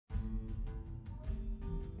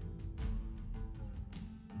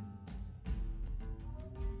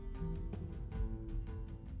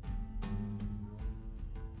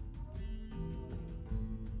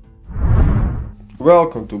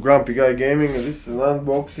Welcome to Grumpy Guy Gaming, and this is an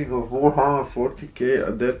unboxing of Warhammer 40k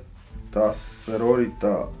Adepta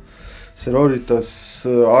Sororitas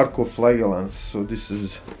Arco Flagellants. So this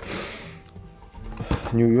is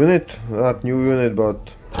new unit, not new unit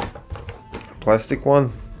but plastic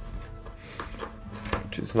one,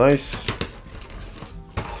 which is nice.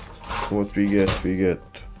 What we get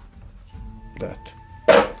that.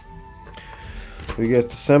 We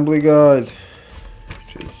get assembly guide,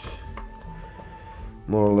 which is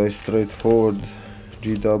more or less straightforward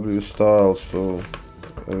GW style, so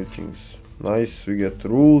everything's nice. We get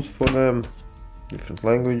rules for them, different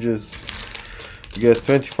languages. We get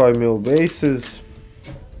 25mm bases,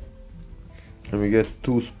 and we get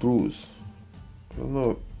 2 sprues. I don't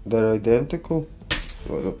know, they're identical,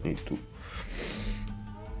 so I don't need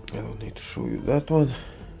to show you that one.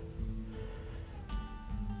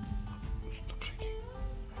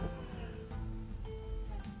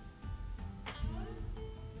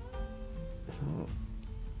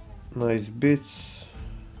 Nice bits,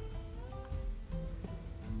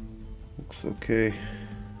 looks okay.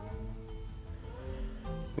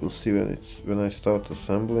 We'll see when I start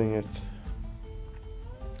assembling it.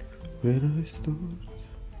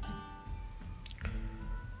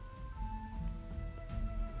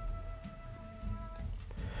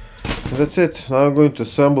 That's it. Now I'm going to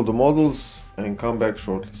assemble the models and come back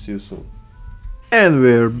shortly. See you soon. And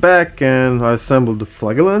we're back, and I assembled the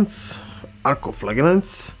flagellants, Arco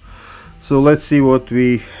Flagellants. So let's see what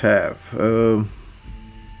we have.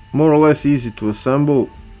 More or less easy to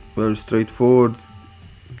assemble, very straightforward.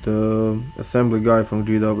 The assembly guide from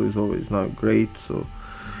GW is always not great, so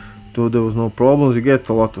though there was no problems. You get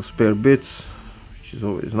a lot of spare bits, which is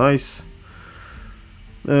always nice.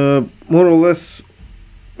 More or less,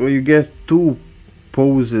 you get 2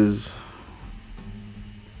 poses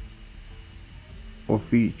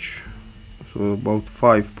of each, so about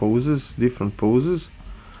 5 poses, different poses.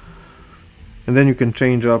 And then you can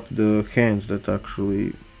change up the hands, that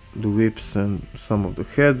actually the whips and some of the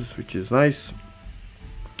heads, which is nice.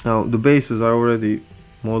 Now the bases I already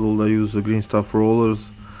modeled. I use the green stuff rollers,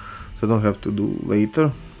 so I don't have to do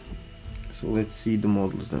later. So let's see the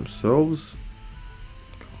models themselves.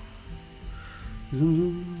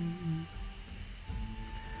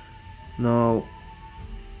 Now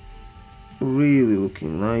really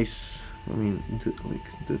looking nice. I mean,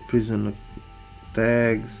 like the prisoner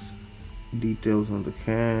tags, details on the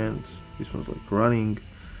hands. This one's like running,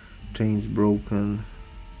 chains broken.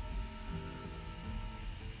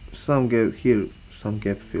 Some gap here, some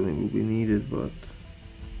gap filling will be needed, but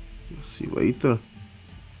we'll see later.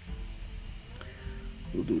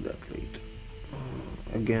 We'll do that later.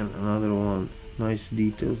 Again, another one. Nice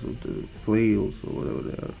details of the flails or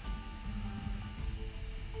whatever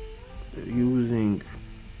they're using.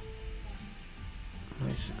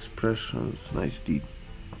 Nice expressions, nice detail.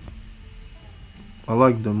 I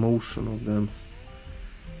like the motion of them,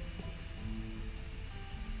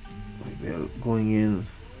 like they are going in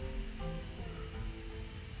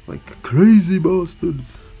like crazy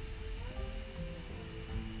bastards.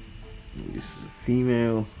 And this is a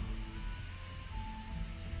female.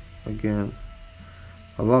 Again,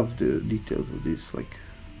 I love the details of this, like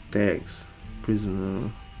tags,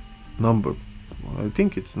 prisoner number. I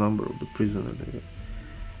think it's number of the prisoner there.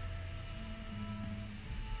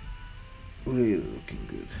 Really looking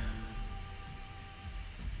good.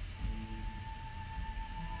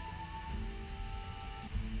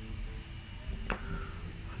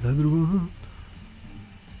 Another one.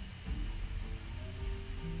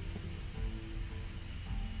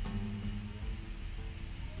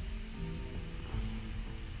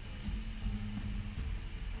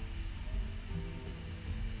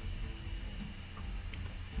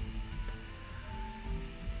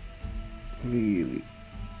 Really,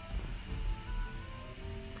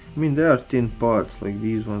 I mean, there are thin parts like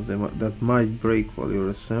these ones that might break while you're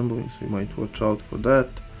assembling, so you might watch out for that.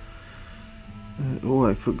 Oh,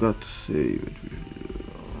 I forgot to say,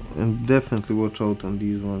 and definitely watch out on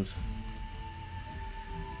these ones.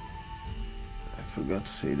 I forgot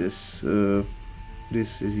to say this.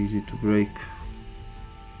 This is easy to break.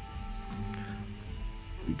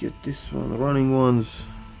 We get this one, running ones.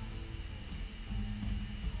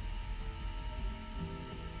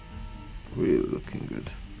 Really looking good.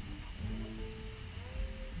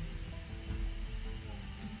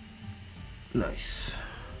 Nice.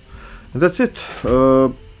 And that's it.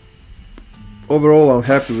 Overall, I'm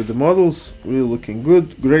happy with the models. Really looking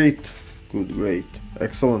good. Great. Good, great.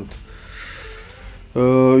 Excellent.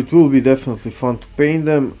 It will be definitely fun to paint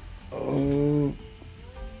them.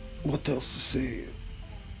 What else to say?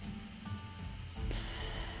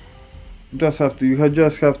 just have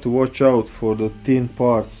to watch out for the thin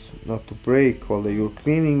parts not to break while you're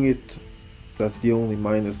cleaning it. That's the only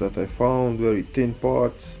minus that I found, very thin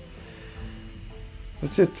parts.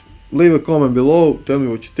 That's it. Leave a comment below, tell me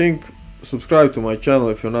what you think. Subscribe to my channel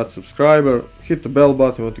if you're not a subscriber. Hit the bell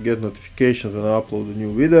button to get notifications when I upload a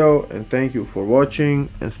new video. And thank you for watching,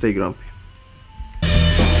 and stay grumpy.